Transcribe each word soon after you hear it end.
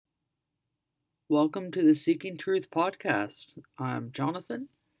Welcome to the Seeking Truth podcast. I'm Jonathan.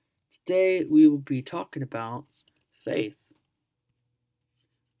 Today we will be talking about faith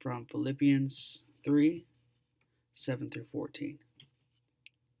from Philippians 3 7 through 14.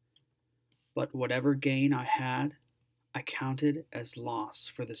 But whatever gain I had, I counted as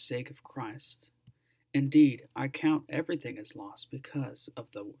loss for the sake of Christ. Indeed, I count everything as loss because of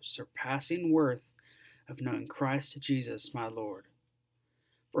the surpassing worth of knowing Christ Jesus my Lord.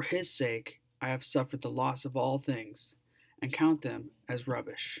 For his sake, I have suffered the loss of all things, and count them as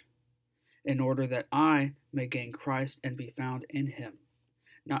rubbish, in order that I may gain Christ and be found in him,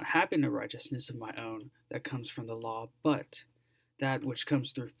 not having a righteousness of my own that comes from the law, but that which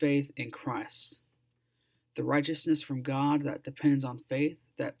comes through faith in Christ, the righteousness from God that depends on faith,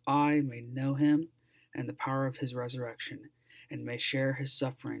 that I may know him and the power of his resurrection, and may share his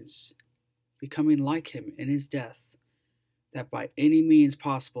sufferings, becoming like him in his death, that by any means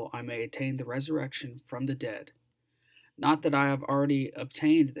possible I may attain the resurrection from the dead. Not that I have already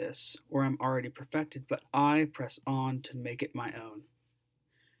obtained this, or am already perfected, but I press on to make it my own,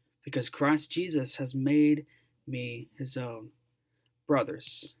 because Christ Jesus has made me his own.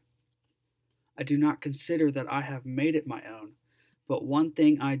 Brothers, I do not consider that I have made it my own, but one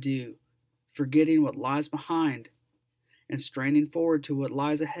thing I do, forgetting what lies behind and straining forward to what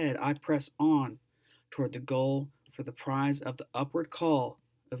lies ahead, I press on toward the goal for the prize of the upward call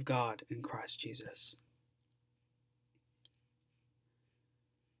of God in Christ Jesus.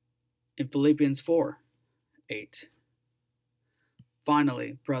 In Philippians 4 8.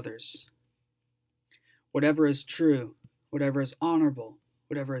 Finally, brothers, whatever is true, whatever is honorable,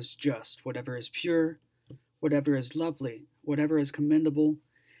 whatever is just, whatever is pure, whatever is lovely, whatever is commendable,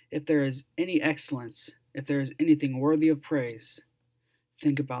 if there is any excellence, if there is anything worthy of praise,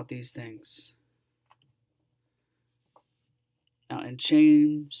 think about these things. Now in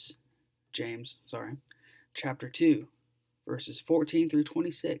James, chapter 2, verses 14 through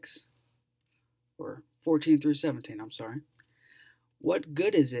 26, or 14 through 17, What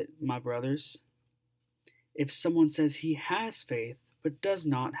good is it, my brothers, if someone says he has faith but does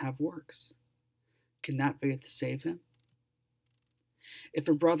not have works? Can that faith save him? If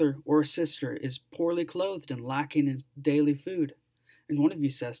a brother or a sister is poorly clothed and lacking in daily food, and one of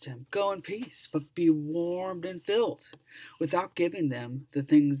you says to him, "Go in peace, but be warmed and filled," without giving them the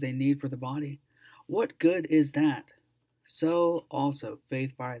things they need for the body, what good is that? So also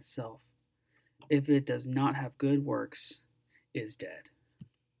faith by itself, if it does not have good works, is dead.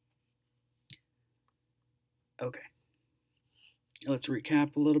 Okay, let's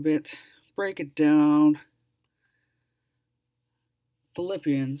recap a little bit, break it down.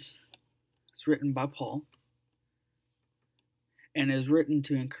 Philippians is written by Paul and is written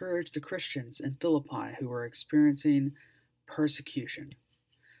to encourage the Christians in Philippi who are experiencing persecution.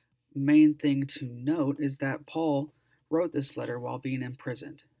 Main thing to note is that Paul wrote this letter while being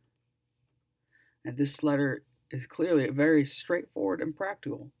imprisoned. And this letter is clearly very straightforward and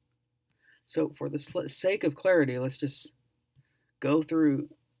practical. So for the sake of clarity, let's just go through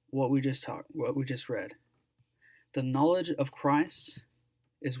what we just read. The knowledge of Christ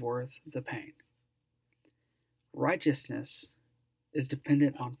is worth the pain. Righteousness is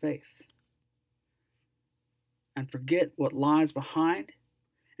dependent on faith. And forget what lies behind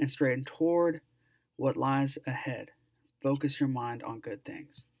and straighten toward what lies ahead. Focus your mind on good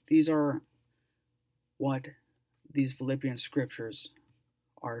things. These are what these Philippian scriptures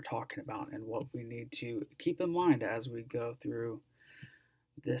are talking about and what we need to keep in mind as we go through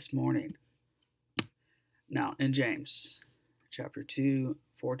this morning. Now, in James chapter 2,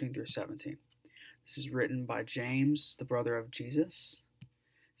 14 through 17. This is written by James, the brother of Jesus.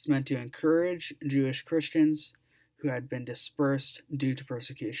 It's meant to encourage Jewish Christians who had been dispersed due to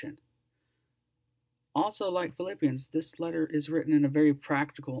persecution. Also, like Philippians, this letter is written in a very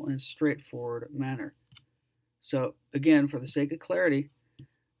practical and straightforward manner. So, again, for the sake of clarity,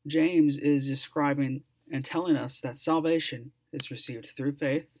 James is describing and telling us that salvation is received through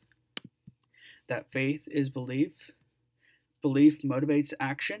faith, that faith is belief, belief motivates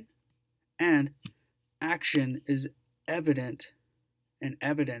action, and action is evident and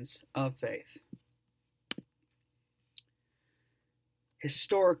evidence of faith.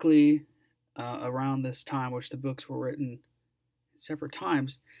 Historically, around this time, which the books were written separate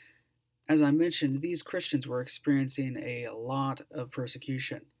times, as I mentioned, these Christians were experiencing a lot of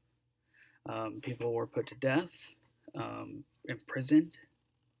persecution. People were put to death, imprisoned.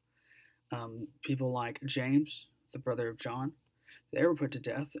 People like James, the brother of John, they were put to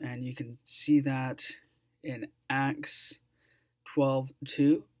death, and you can see that in Acts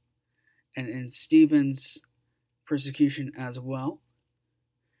 12:2, and in Stephen's persecution as well.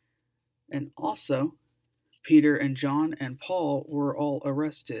 And also, Peter and John and Paul were all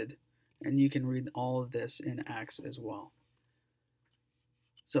arrested, and you can read all of this in Acts as well.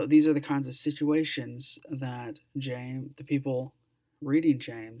 So these are the kinds of situations that the people reading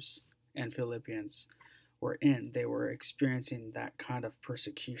James and Philippians were in. They were experiencing that kind of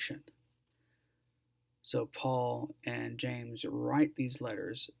persecution. So Paul and James write these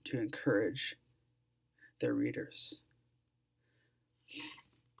letters to encourage their readers.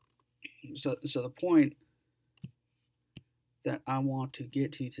 So the point that I want to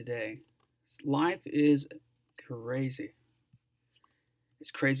get to today is life is crazy.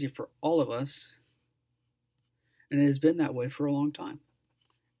 It's crazy for all of us, and it has been that way for a long time.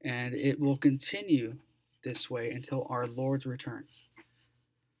 And it will continue this way until our Lord's return.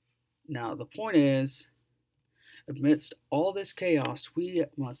 Now, the point is, amidst all this chaos, we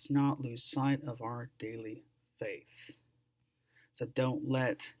must not lose sight of our daily faith. So don't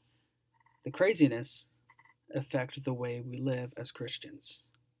let the craziness affect the way we live as Christians.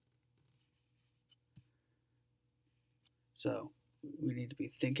 So we need to be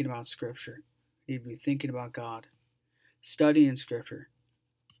thinking about Scripture. We need to be thinking about God, studying Scripture.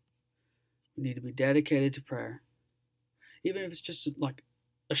 We need to be dedicated to prayer, even if it's just like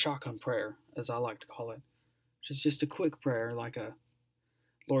a shotgun prayer, as I like to call it. Just a quick prayer, like a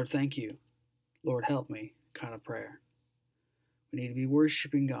Lord, thank you, Lord, help me kind of prayer. We need to be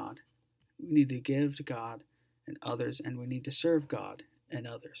worshiping God. We need to give to God and others, and we need to serve God and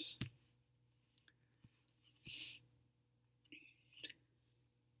others.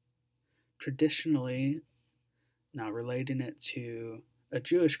 Traditionally, now relating it to a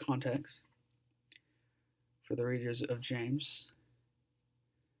Jewish context, for the readers of James,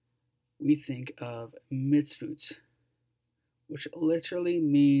 we think of mitzvot, which literally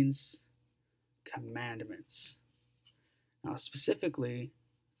means commandments. Now, specifically,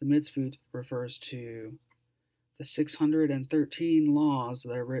 the mitzvot refers to the 613 laws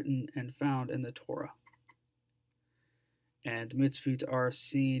that are written and found in the Torah. And mitzvot are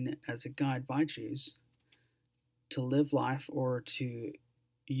seen as a guide by Jews to live life or to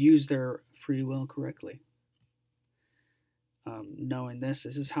use their free will correctly. Knowing this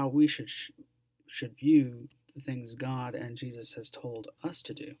is how we should view the things God and Jesus has told us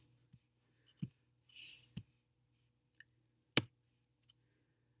to do.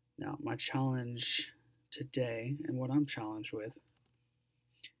 Now, my challenge today, and what I'm challenged with,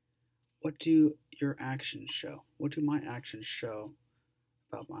 what do your actions show? What do my actions show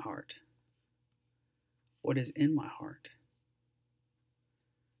about my heart? What is in my heart?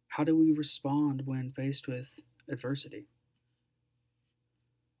 How do we respond when faced with adversity?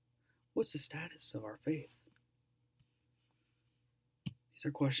 What's the status of our faith? These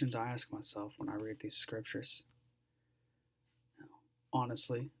are questions I ask myself when I read these scriptures. Now,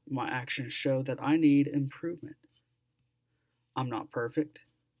 honestly, my actions show that I need improvement. I'm not perfect.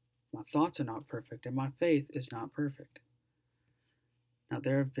 My thoughts are not perfect, and my faith is not perfect. Now,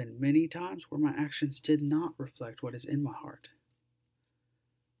 there have been many times where my actions did not reflect what is in my heart.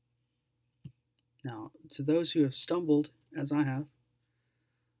 Now, to those who have stumbled, as I have,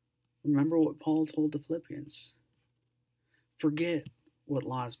 remember what Paul told the Philippians. Forget what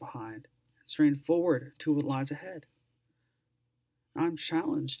lies behind and strain forward to what lies ahead. I'm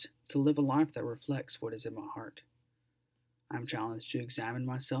challenged to live a life that reflects what is in my heart. I'm challenged to examine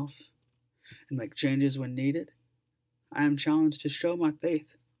myself and make changes when needed. I am challenged to show my faith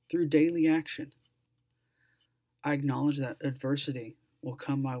through daily action. I acknowledge that adversity will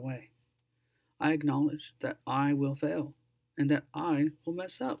come my way. I acknowledge that I will fail and that I will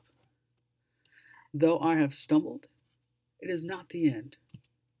mess up. Though I have stumbled, it is not the end.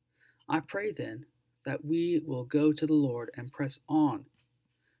 I pray then that we will go to the Lord and press on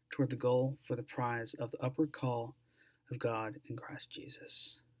toward the goal for the prize of the upward call of God in Christ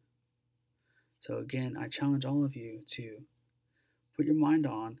Jesus. So again, I challenge all of you to put your mind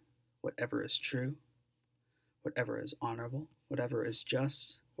on whatever is true, whatever is honorable, whatever is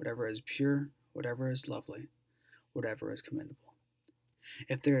just, whatever is pure, whatever is lovely, whatever is commendable.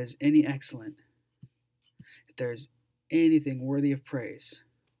 If there is any excellent, if there is anything worthy of praise,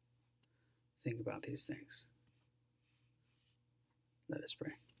 think about these things. Let us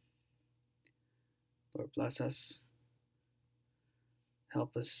pray. Lord, bless us.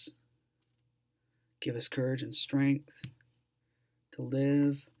 Help us. Give us courage and strength to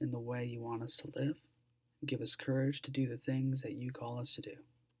live in the way you want us to live. Give us courage to do the things that you call us to do.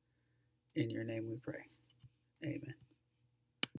 In your name we pray. Amen.